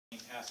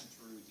passing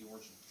through the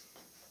origin.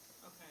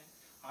 Okay.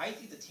 I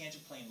think the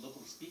tangent plane,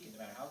 locally speaking,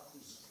 no matter how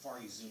far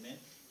you zoom in,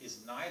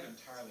 is neither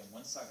entirely on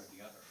one side or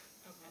the other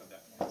of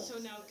that point. So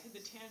now, could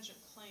the tangent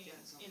plane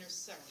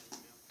intersect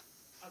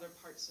other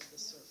parts of the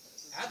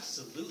surface?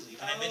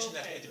 Absolutely, and I mentioned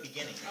that at the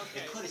beginning.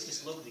 Okay. It could, it's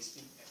just locally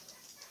speaking.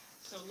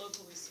 So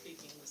locally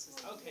speaking, this is,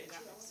 okay,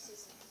 that makes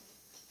sense.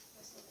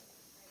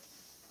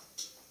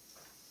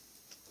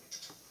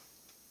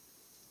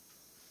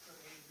 For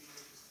A and B,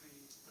 they're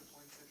just the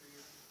points that are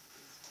using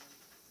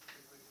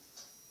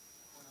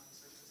one on the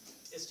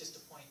surface. It's just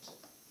a point.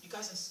 You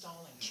guys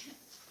installing.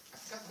 I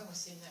forgot what I want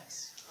to say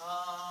next.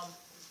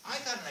 I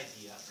got an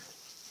idea.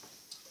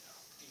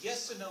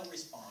 Yes or no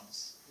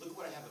response. Look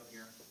what I have up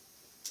here.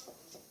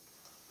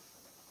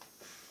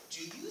 Do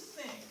you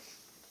think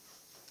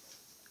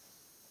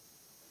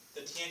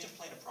the tangent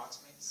plane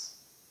approximates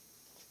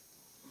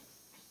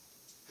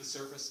the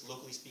surface,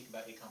 locally speaking,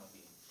 about A comma B?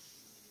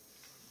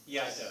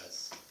 Yeah, it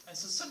does. And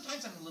so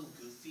sometimes I'm a little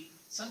goofy.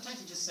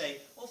 Sometimes I just say,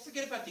 well,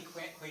 forget about the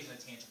equation of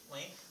the tangent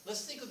plane.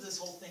 Let's think of this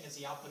whole thing as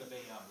the output of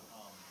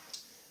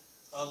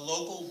a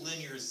local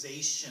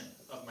linearization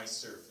of my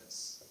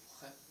surface.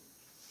 What?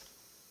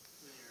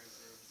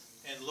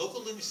 And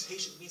local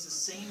linearization means the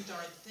same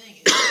darn thing.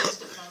 It's just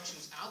the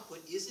function's output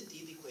is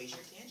indeed the equation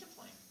of tangent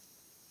plane.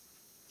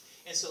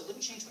 And so let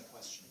me change my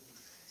question.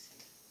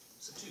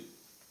 So 2.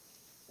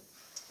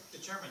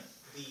 Determine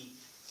the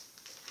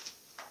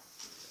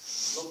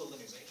local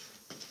linearization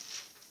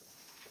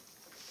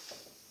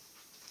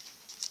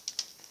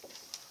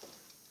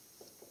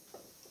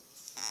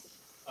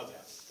of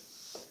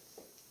f.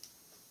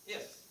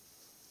 If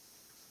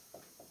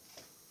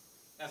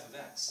f of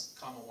x,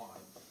 comma y,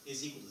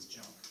 is equal to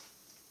junk.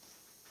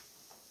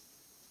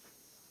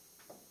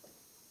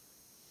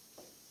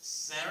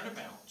 Centered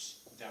about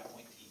that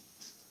point P.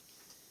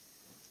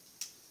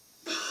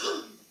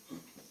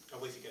 I'll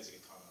wait for you guys to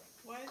get caught up.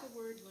 Why the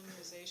word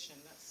linearization?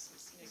 That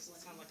makes it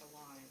sound like a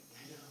line.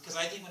 Because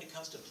I think when it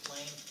comes to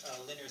plane,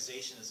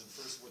 linearization is the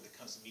first word that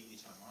comes immediately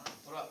to my mind.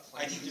 What about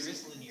I think there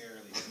is planarization?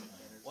 linearity in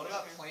plane. What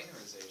about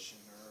planarization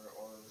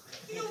or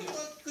You know,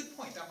 good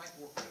point. That might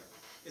work better.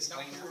 It's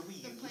not the word we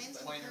The use. plane's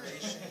but-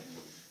 planarization?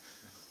 Is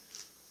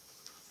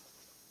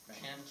the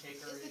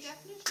Pancakeration?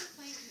 definition of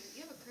plane,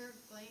 you have a curved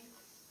plane?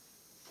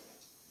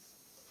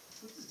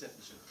 What is the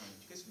definition of plane?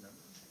 Do you guys remember?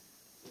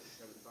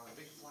 A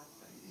big flat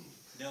thing.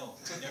 No,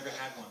 we never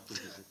had one.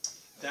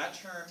 That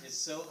term is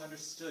so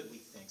understood, we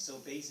think, so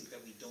basic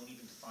that we don't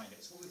even define it.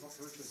 It's what we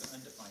refer to as an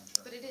undefined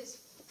term. But it is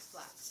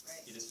flat,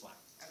 right? It is flat.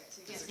 Okay,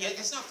 so you can't. Yeah,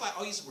 it's not flat.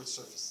 I'll use the word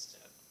surface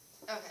instead.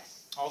 Okay.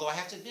 Although I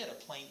have to admit, a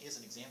plane is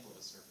an example of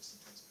a surface in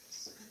terms of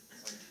space.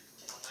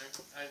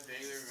 I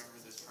vaguely remember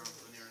this term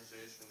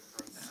linearization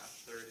from Math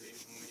 30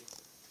 when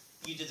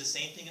You did the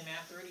same thing in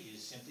Math 30. You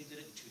just simply did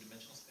it in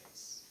two-dimensional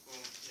space. when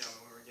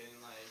we were getting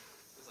like,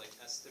 it was like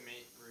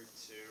estimate root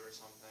 2 or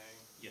something.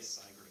 Yes,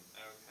 I agree.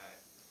 Okay.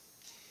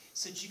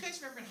 So do you guys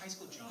remember in high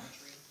school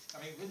geometry?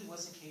 I mean, it really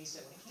was the case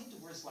that when it came to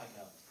words like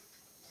a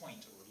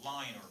point or a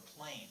line or a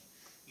plane,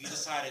 you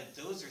decided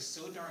those are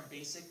so darn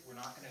basic, we're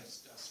not going to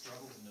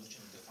struggle with the notion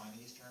of defining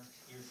these terms.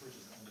 You refer to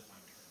them as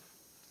undefined term.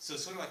 So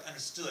it's sort of like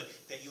understood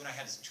that you and I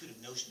had this intuitive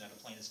notion that a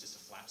plane is just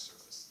a flat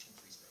surface in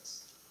free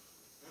space.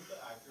 Wouldn't the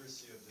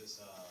accuracy of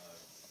this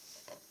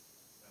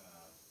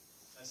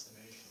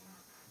estimation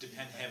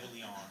Depend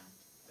heavily on.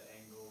 the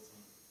angle from,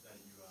 that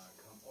you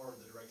come, or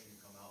the direction you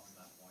come out from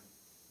that point?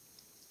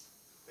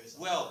 Based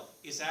on Well,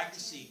 its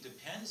accuracy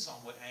depends on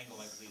what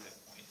angle I believe that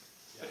point.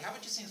 But Yeah. how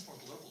about just saying this more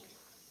globally?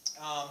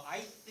 I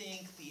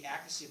think the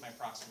accuracy of my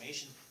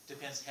approximation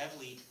depends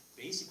heavily,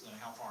 basically, on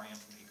how far I am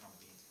from A comma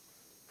B.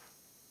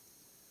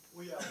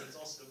 Well, yeah, but it's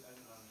also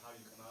dependent on how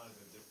you come out of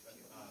it,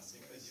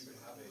 because you could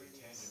have a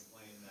tangent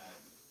plane that,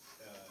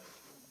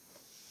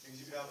 because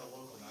you could have a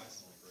local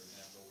maximal, for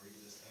example, where you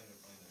get this tangent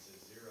plane that says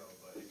 0,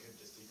 but it could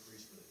just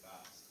decrease really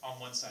fast.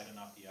 On one side and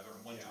not the other,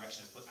 in one Yeah.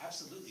 direction. But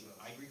absolutely,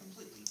 I agree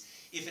completely.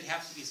 If it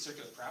happens to be a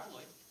circular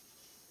paraboloid,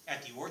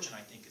 at the origin,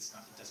 I think it's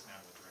not. It doesn't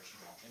matter what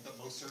direction you walk in. But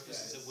most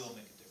surfaces, it will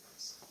make a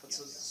difference. But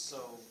Yeah.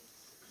 so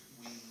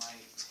we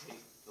might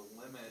take the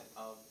limit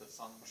of the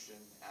function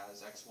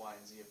as x, y,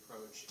 and z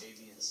approach a,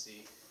 b, and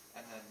c,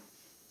 and then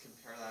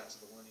compare that to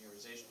the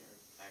linearization here,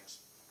 x,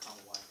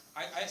 comma, y.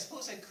 I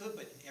suppose I could,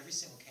 but in every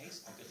single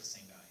case, I'll get the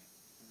same value.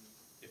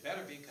 It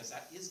better be, because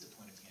that is the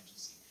point of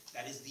tangency.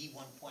 That is the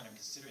one point I'm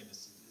considering.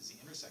 This is the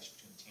intersection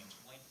between the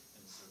tangent plane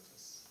and the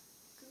surface.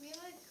 Could we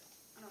like,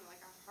 I don't know,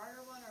 like a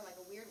harder one or like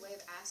a weird way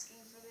of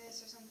asking for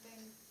this or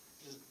something?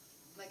 Just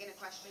Like in a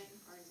question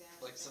or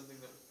example? like something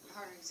that A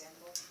harder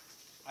example?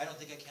 I don't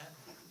think I can.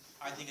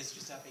 I think it's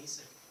just that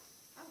basic.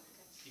 Oh,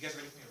 okay. You guys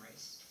ready for me to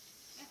race?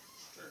 Yeah.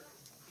 Sure.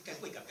 You guys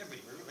wake up.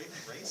 Everybody ready for me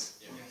to race?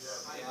 yeah.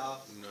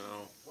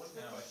 No. One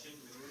quick No. question,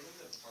 when you're in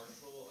the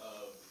partial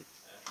of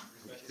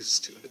respect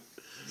Used to to it.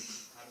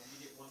 how do you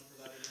get one for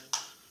that again?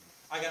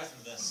 I got it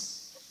from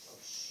this. Oh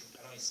shoot,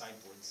 I don't need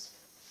sideboards.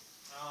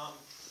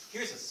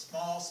 Here's a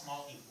small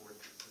e-board.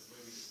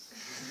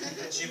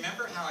 Do you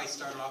remember how I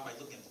started off by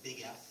looking at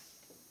big F?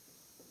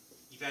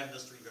 You've added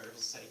those three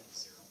variables, set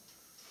equals 0.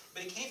 But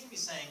but it came from me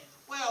saying,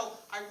 well,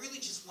 I really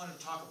just wanted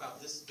to talk about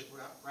this, the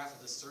graph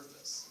of this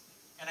surface.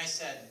 And I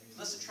said,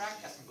 let's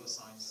subtract f from both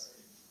sides.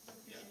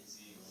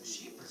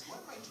 Jeepers,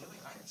 what am I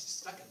doing? I'm just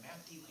stuck in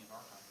math dealing in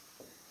archive.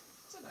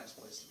 It's a nice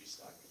place to be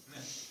stuck.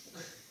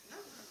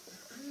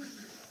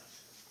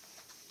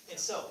 And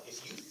so,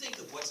 if you think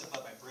of what's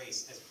above my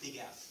brace as big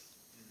F,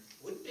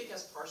 wouldn't big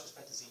F's partial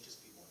respect to z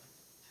just be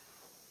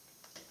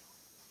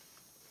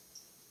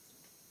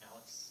 1?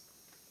 Alex?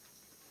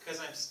 Because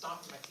I'm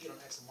stomping my feet on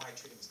x and y,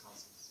 treating them as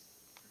constants.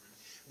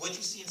 What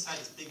you see inside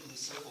this big blue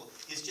circle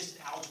is just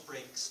an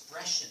algebraic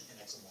expression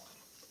in x and y.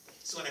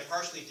 So when I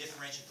partially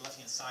differentiate the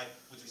left-hand side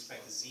with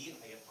respect to z,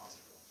 I get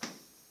positive.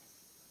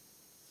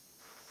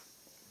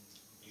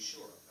 You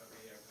sure?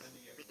 Okay, yeah, but then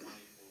you get 1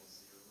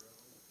 equals 0.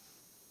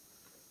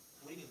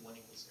 What do you mean 1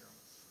 equals 0?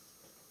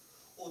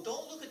 Well,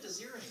 don't look at the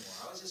 0 anymore.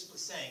 I was just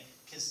saying,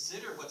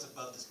 consider what's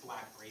above this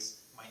black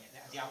brace,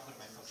 the output of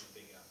my function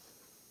big F.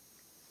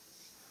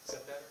 Is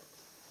that better?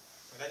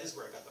 Well, that is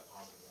where I got the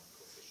positive 1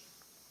 coefficient.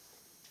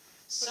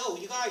 So,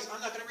 you guys,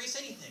 I'm not going to erase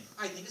anything.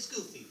 I think it's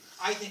goofy.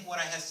 I think what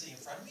I have sitting in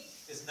front of me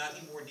is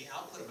nothing more than the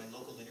output of my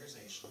local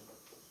linearization.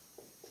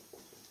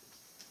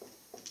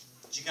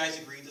 Do you guys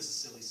agree this is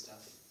silly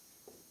stuff?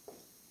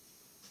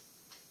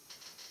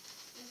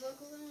 Is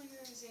local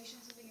linearization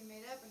something you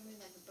made up, or something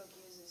like the book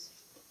uses?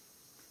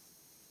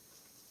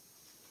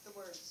 The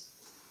words.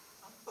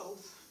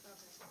 Both.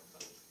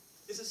 Okay.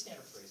 It's a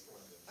standard phrase for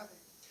what I'm doing. Okay.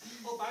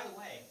 Oh, by the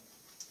way,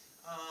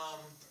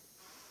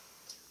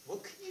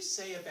 what can you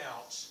say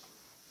about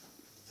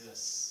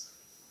this?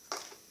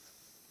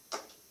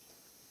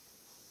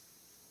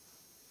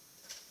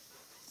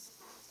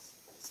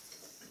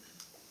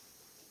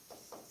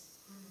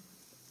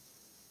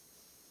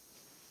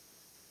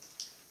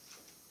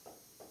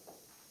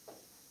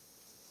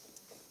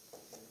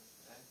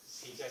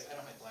 Hey, you guys, I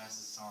don't have my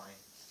glasses, sorry.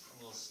 I'm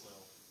a little slow.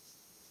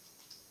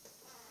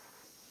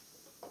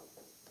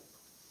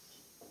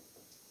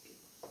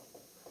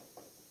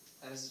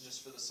 And is it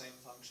just for the same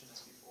function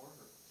as before?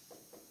 Or?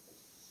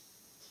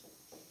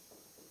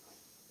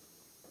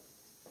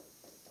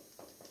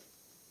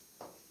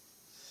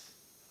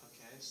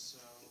 Okay, so...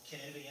 Can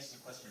anybody answer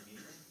the question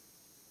immediately?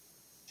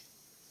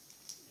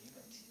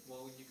 Anybody?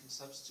 Well, you can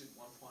substitute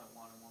 1.1 and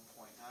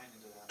 1.9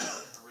 into that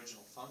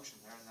original function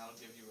there, and that'll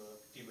give you a...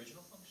 The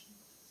original function?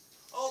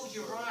 Oh,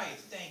 you're right,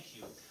 thank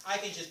you. I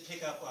can just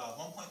pick up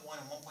 1.1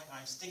 and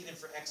 1.9, stick it in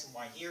for x and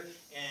y here,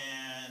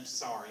 and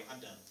sorry, I'm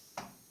done.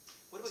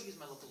 What about using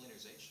my local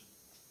linearization?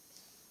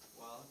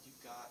 Well, you've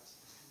got...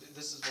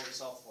 This is what we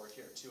solved for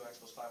here, 2x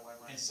plus 5y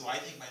And minus... so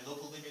I think my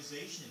local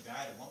linearization in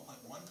value of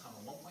 1.1 comma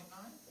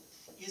 1.9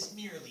 is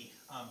merely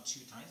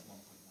 2 times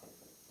 1.1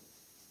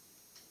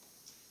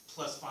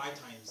 plus 5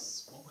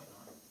 times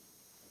 1.9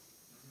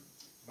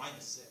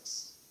 minus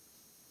 6.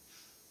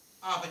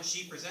 Ah, but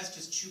jeepers, that's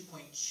just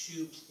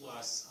 2.2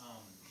 plus,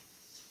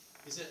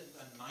 is it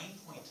a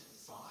 9.5?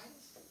 5?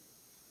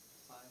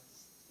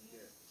 Yeah.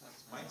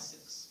 Times Minus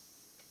 6.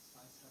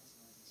 5 times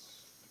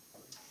minus...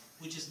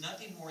 Which is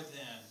nothing more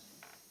than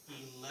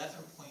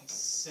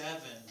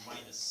 11.7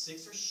 minus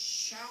 6, or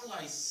shall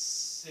I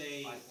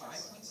say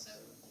 5.7?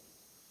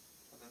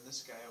 And then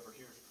this guy over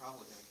here is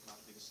probably going to come out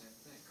to be the same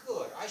thing.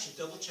 Good, I should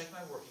double check my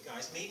work, you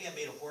guys. Maybe I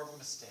made a horrible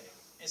mistake.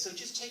 And so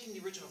just taking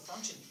the original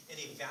function and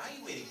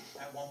evaluating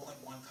at 1.1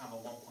 comma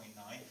 1.9,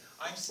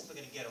 I'm simply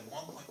going to get a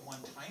 1.1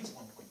 times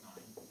 1.9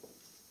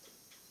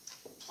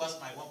 plus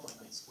my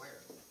 1.9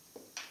 squared.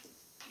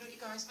 You know, you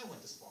guys, I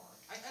went this far.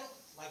 I don't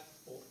like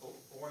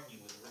boring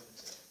you with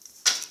arithmetic.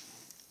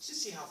 Let's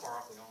just see how far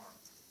off we are.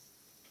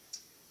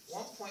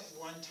 1.1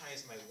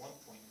 times my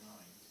 1.9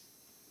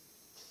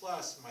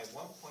 plus my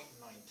 1.9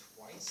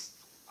 twice,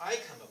 I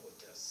come up with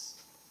this.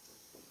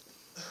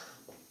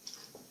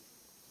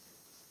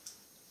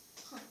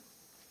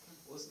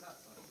 Wasn't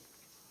that funny?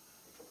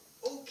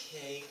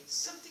 Okay,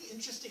 something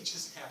interesting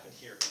just happened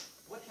here.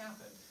 What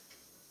happened?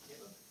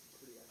 Caleb?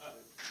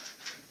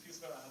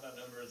 Confused about how that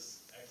number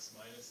is x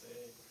minus a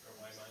or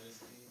y minus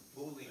b.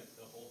 We'll leave Like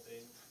the whole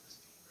thing.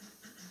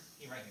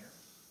 it right here.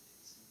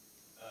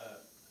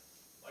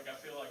 Like I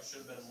feel like it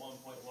should have been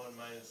 1.1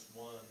 minus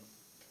 1.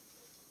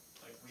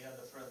 Like we had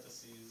the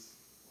parentheses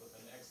with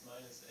an x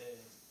minus a,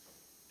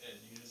 and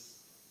you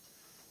just...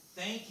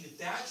 Thank you.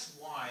 That's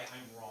why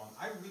I'm wrong.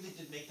 I really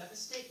did make that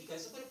mistake. You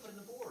guys, I'm going to put it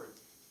in the board.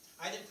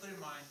 I didn't put in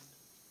mine.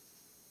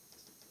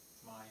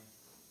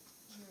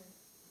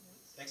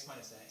 X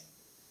minus a.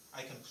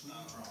 I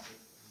completely dropped it.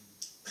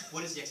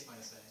 What is the x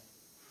minus a?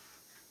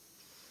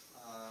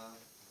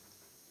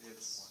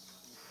 It's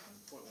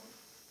 0.1.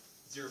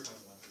 0.1.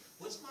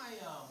 What's my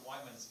y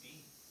minus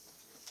b?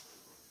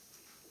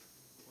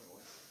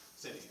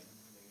 Say it again.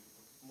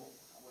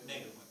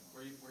 Negative 1.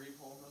 Where are you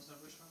pulling those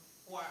numbers from?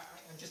 Well,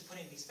 I'm just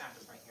putting these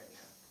factors right here.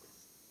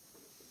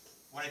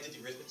 When I did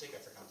the arithmetic, I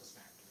forgot those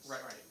factors.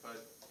 Right.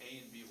 But A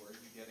and B, where are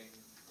you getting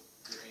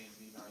your A and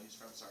B values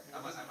from? Sorry,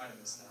 I might have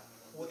missed that.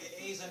 Well,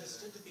 A is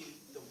understood to be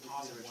the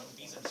positive 1,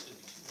 B is understood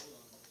to be 2.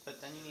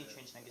 But then you need to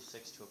change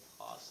 -6 to a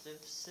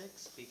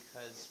 +6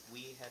 because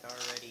we had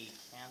already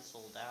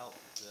canceled out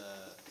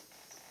the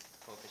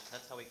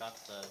That's how we got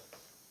the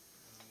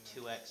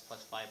 2x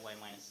plus 5y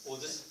minus Well,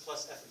 this 6. is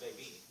plus f of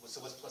AB.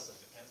 So what's plus f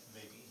of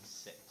AB?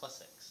 Plus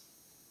 6.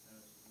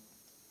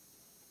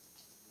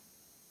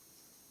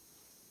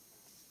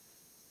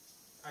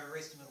 I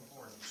erased the middle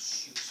board.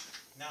 Shoot.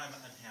 Now I'm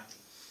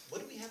unhappy. What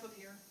do we have up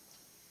here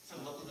for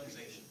the local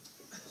limitation?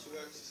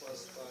 2x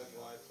plus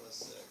 5y plus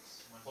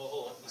 6.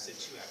 Hold on. You said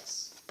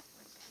 2x.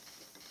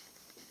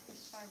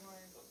 5y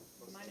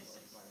minus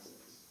 6.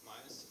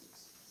 Minus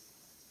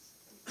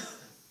 6.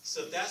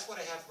 So if that's what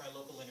I have for my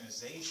local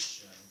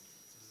linearization,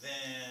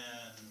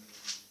 then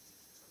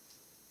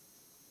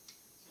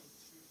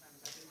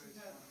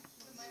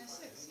Minus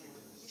 6, yeah.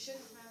 You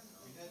shouldn't have,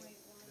 wait,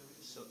 1.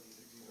 so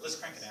let's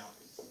crank it out.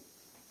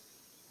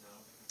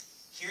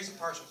 Here's a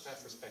partial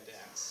with respect to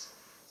x.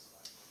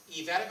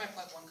 Evaluate my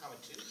point 1, comma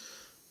 2.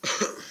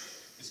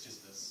 It's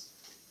just this.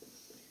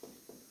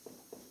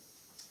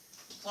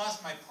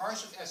 Plus my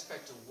partial with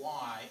respect to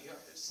y,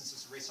 since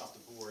it's erased off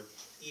the board,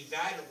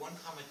 evaluate 1,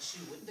 comma 2,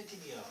 wouldn't that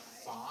give me a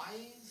 5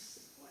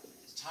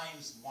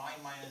 times y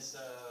minus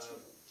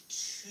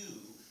 2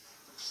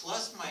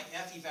 plus my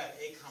f evaluate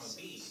a, comma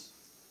b,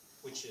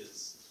 which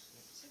is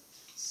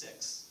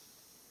 6.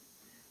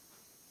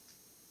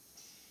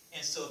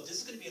 And so if this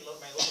is going to be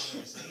my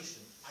local linearization,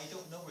 I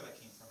don't know where that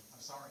came from.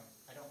 I'm sorry.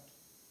 I don't.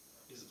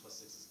 It is a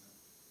plus 6, isn't it?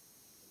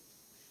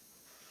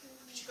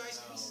 Could you guys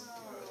please?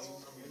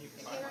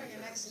 If you're on your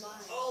next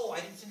line. Oh,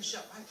 I didn't finish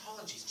up. My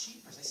apologies.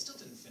 Jeepers, I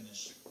still didn't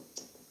finish.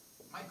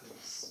 My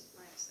goodness.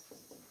 Minus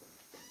 6.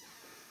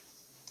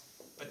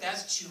 But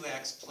that's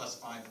 2x plus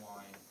 5y.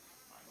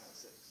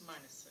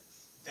 Minus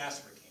 6.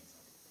 That's where it came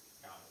from.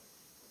 Got it.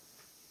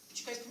 But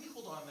you guys, can we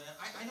hold on a minute?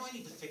 I know I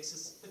need to fix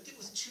this, but it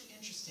was too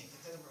interesting that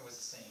that number was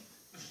the same.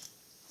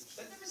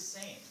 That number is the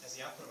same as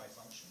the output of my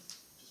function.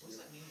 What does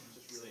that mean?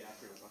 Just really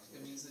accurate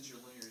approximation. It means that your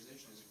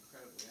linearization is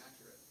incredibly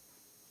accurate.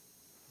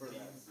 For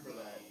that, For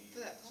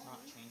that It's point.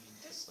 not changing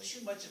That's quickly.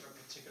 too much of a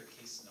particular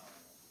case scenario.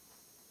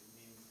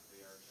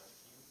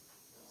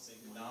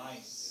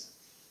 Nice.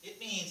 It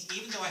means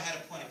even though I had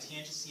a point of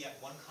tangency at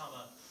 1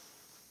 comma,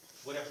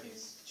 whatever it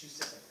is, 2,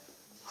 6, I think,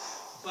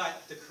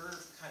 but the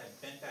curve kind of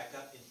bent back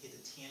up and hit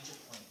the tangent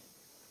plane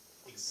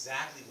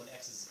exactly when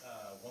x is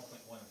 1.1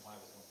 and y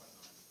was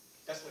 1.9.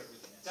 That's what it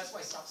really meant. That's why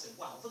I stopped saying,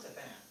 wow, look at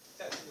that.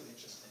 That's really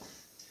interesting.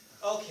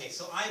 Okay,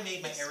 so I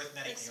made my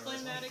arithmetic errors.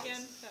 Explain that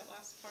again, that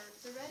last part.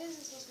 The red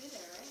isn't supposed to be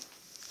there, right?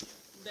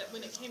 That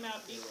when it came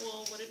out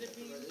equal, what did it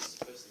mean? You guys,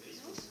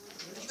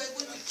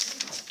 wait,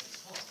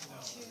 hold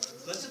on.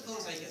 Let's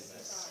suppose I get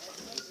this.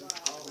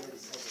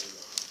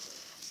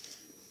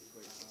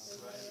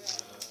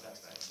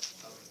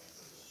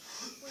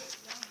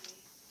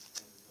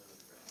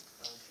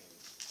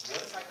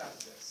 What if I got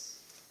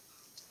this?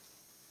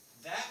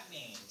 That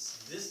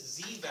means this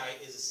z value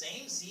is the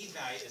same z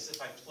value as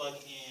if I plug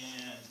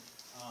in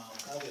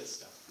all this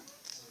stuff.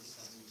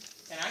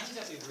 And I think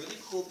that'd be really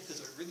cool because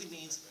what it really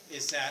means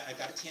is that I've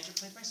got a tangent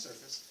plane to my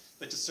surface,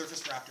 but the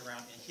surface wrapped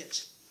around and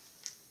hit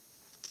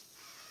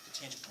the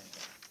tangent plane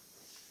again.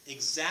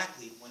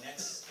 Exactly when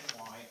x and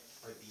y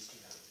are these two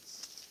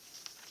values.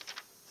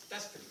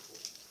 That's pretty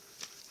cool.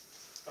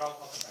 But I'll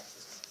come back to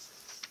this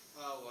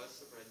one.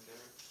 What's the red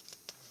there?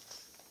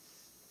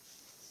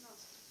 It's not.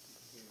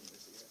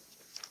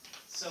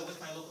 So with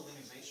my local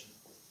linearization,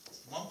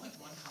 1.1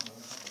 comma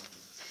 1.1.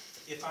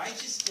 If I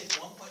just stick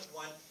 1.1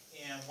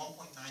 and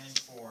 1.9 in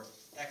for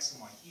x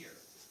and y here,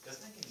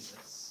 doesn't that give me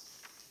this?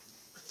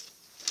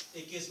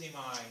 It gives me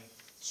my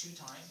 2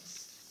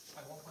 times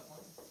my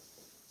 1.1.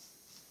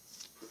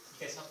 You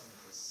guys help me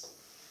with this.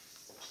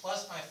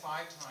 Plus my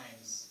 5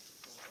 times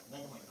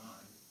 1.9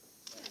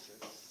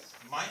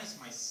 minus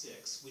my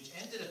 6, which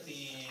ended up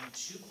being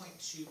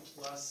 2.2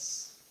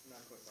 plus. Yeah,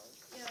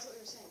 that's what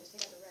we were saying, just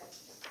take out the red.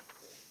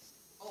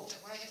 Oh,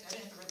 I didn't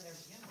have the red in there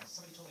to begin with.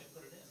 Somebody told me to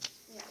put it in.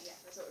 Yeah,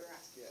 that's what we were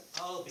asking.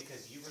 Oh,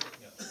 because you were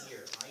looking up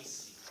here. I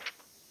see.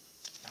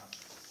 Gotcha.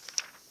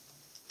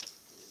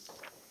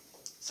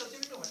 So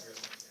there we go, my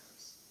arithmetic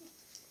errors.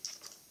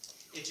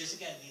 It just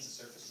again means the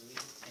surface really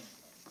hits the tangent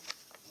plane,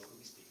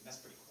 locally speaking.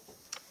 That's pretty cool.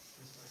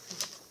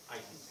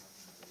 I think.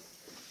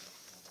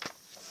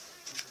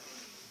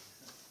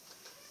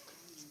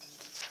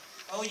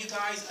 Oh, you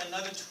guys,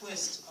 another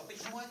twist. Oh, but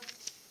you know what?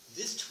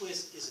 This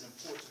twist is an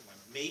important one.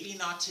 Maybe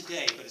not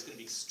today, but it's going to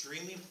be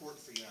extremely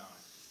important for you and I.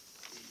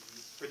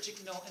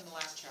 Particularly in the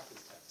last chapter of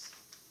the text.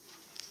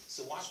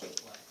 So watch me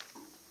play.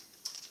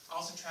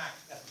 I'll subtract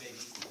f of a b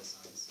from both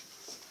sides.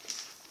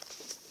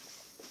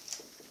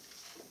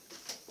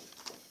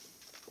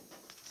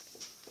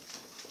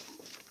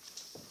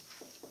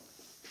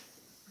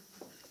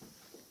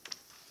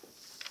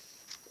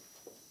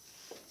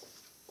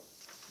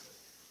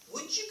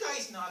 Would you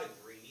guys not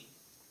agree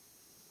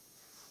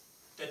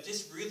that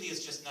this really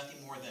is just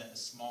nothing more than a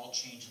small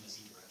change in the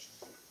z direction?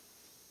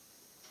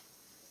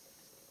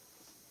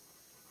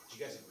 Do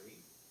you guys agree?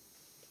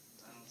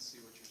 I don't see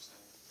what you're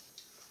saying.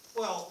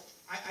 Well,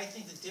 I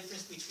think the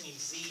difference between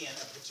z and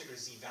a particular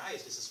z value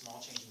is just a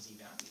small change in z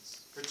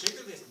values.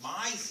 Particularly if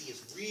my z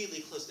is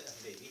really close to f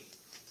of ab.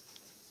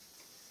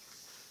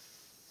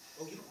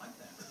 Oh, you don't like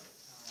that? No,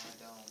 I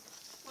don't.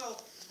 Well,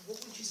 what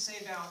would you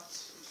say about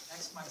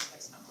x minus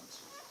x naught?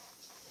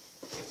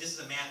 If this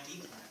is a math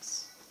D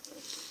class,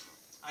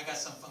 I got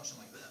some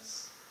function like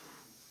this.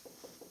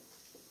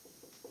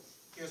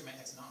 Here's my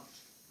x naught.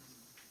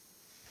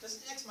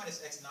 Doesn't x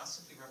minus x naught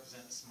simply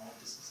represent a small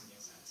distance in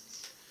the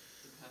x-axis?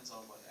 Depends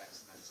on what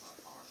x and x naught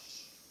are.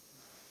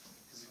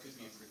 Because it could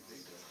be a pretty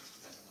big difference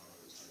depending on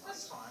what those two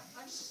That's are. fine.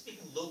 I'm just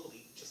speaking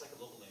locally, just like a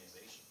local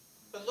linearization.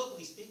 But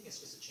locally speaking, it's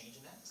just a change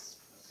in x.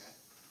 Okay.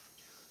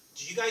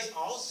 Do you guys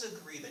also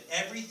agree that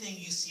everything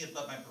you see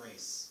above my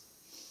brace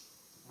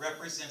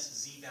represents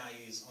z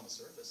values on the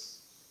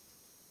surface?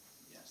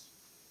 Yes.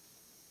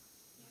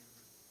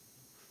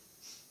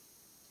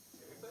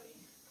 Everybody?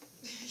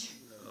 You're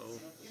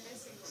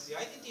missing one. See,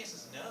 I think the answer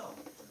is no.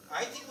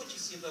 I think what you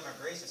see above my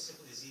brace are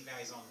simply the z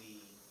values on the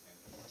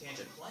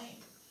tangent plane.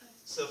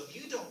 So if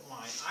you don't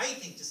mind, I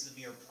think this is a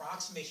mere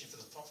approximation for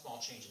the small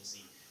change in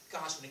z.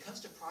 Gosh, when it comes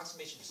to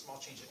approximation for small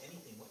change of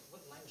anything, what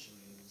language do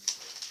you use?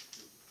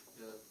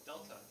 The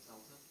Delta.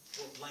 delta?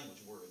 What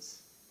language, words?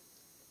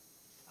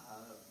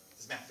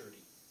 It's math 30.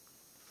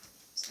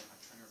 I'm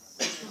trying to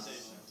remember.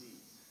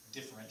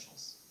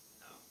 Differentials.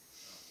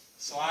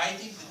 So I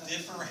think the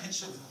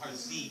differential for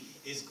z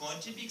is going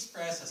to be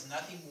expressed as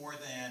nothing more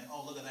than,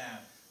 oh, look at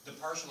that, the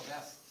partial of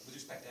f with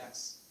respect to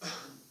x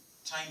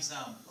times,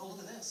 oh, look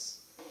at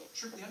this,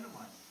 triply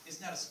underlined.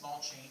 Isn't that a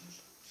small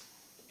change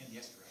in the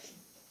x direction?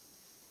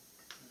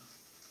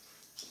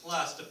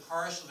 Plus the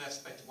partial of f with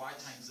respect to y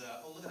times,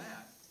 oh, look at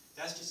that.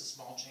 That's just a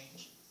small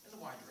change in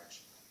the y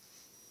direction.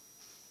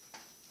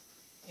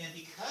 And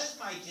because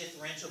my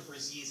differential for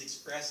z is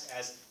expressed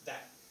as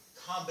that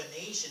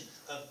combination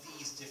of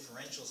these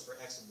differentials for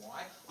x and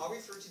y, I'll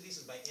refer to these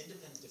as my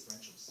independent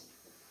differentials.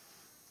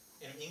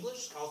 In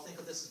English, I'll think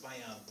of this as I'll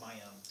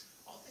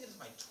think of it as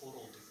my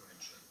total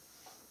differential.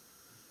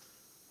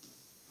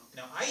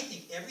 Now, I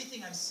think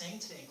everything I'm saying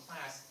today in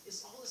class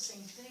is all the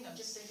same thing. I'm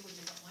just saying it with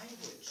a different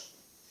language.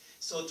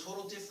 So a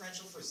total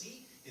differential for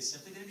z is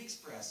simply going to be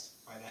expressed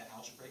by that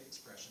algebraic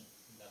expression,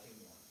 nothing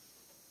more.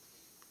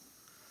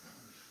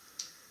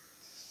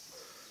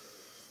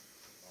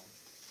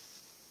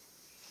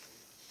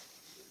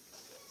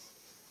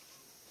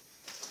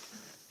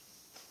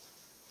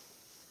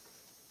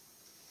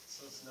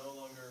 So it's no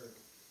longer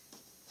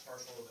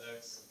partial of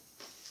x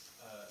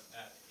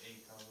at a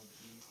comma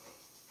b.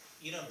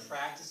 You know, in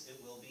practice, it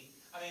will be.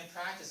 I mean, in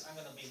practice, I'm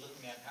going to be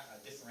looking at a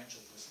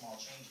differential for a small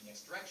change in the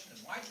x direction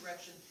and y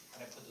direction, and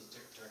I put those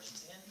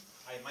directions in.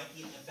 I might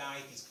even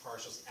evaluate these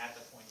partials at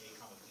the point a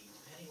comma b,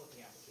 depending what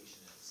the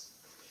application is.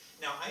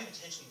 Now, I'm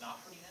intentionally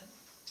not putting in,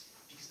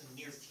 because in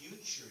the near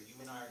future, you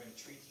and I are going to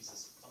treat these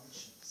as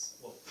functions.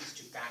 Well, these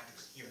two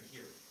factors, here and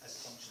here, as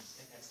functions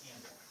in x and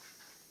y.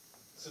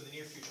 So in the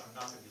near future, I'm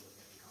not going to be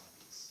looking at a comma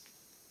b's.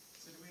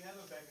 So do we have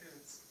a vector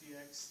that's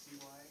dx, dy?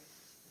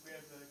 We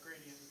have the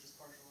gradient, which is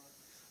partial r.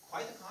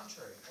 Quite the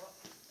contrary.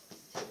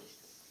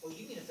 Oh,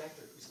 you mean a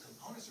vector whose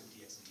components are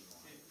dx and dy.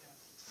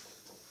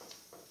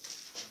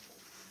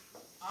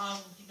 Yeah.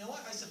 You know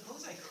what? I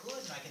suppose I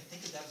could, and I can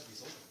think of that as a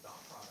result of the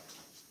dot product.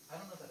 I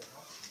don't know if that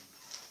helps me.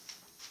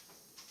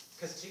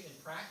 Because in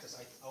practice,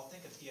 I'll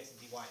think of dx and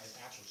dy as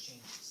actual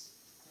changes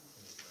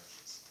in these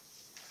directions.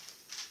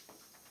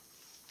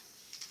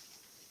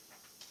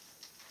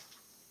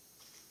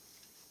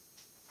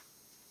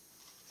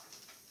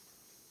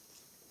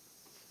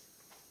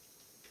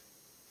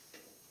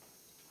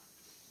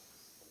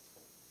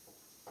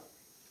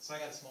 So I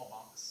got a small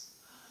box.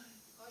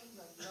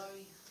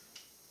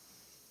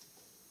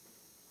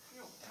 You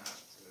don't have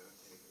to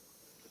take it.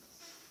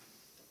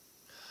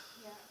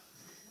 Yeah.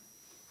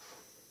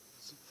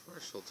 It's a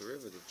partial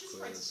derivative Just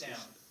write this class.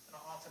 down, and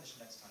I'll finish it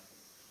next time.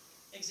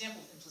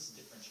 Example of implicit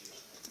differentiation.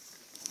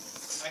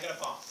 I got a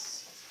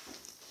box.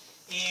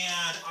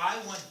 And I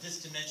want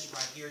this dimension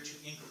right here to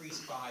increase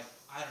by,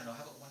 I don't know,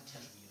 how about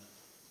 1/10 of a unit?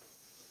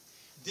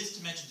 This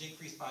dimension to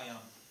increase by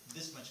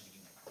this much of a unit.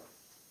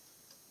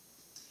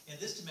 And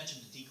this dimension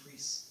to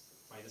decrease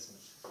by this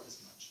much.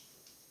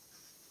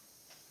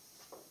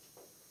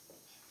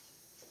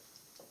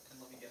 And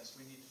let me guess,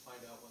 we need to find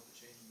out what the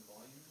change in the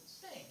volume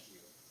is? Thank you.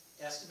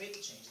 Estimate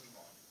the change in the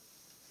volume.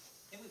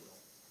 And we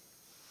will.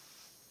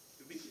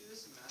 Did we do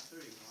this in math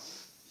 31?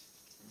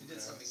 We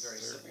did something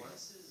very Math 30. similar.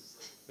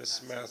 This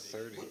is math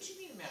 30. What do you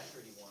mean in math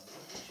 31?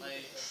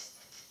 Like,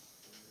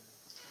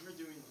 remember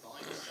doing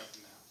volume stuff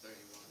in math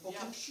 31? Well,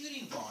 Yeah.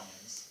 computing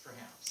volumes,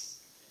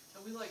 perhaps.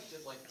 And we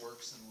did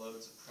works and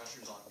loads and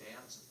pressures on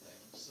dams and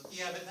things. So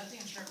Yeah, but nothing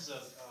in terms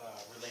of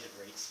related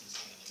rates he's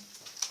changing.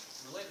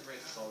 related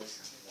rates is always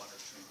one or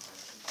two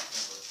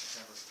dimensions,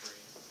 never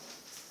three.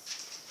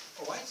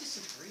 Oh, I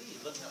disagree.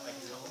 Looking at like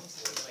zones,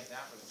 looking like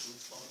that where the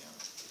fluid's flowing out.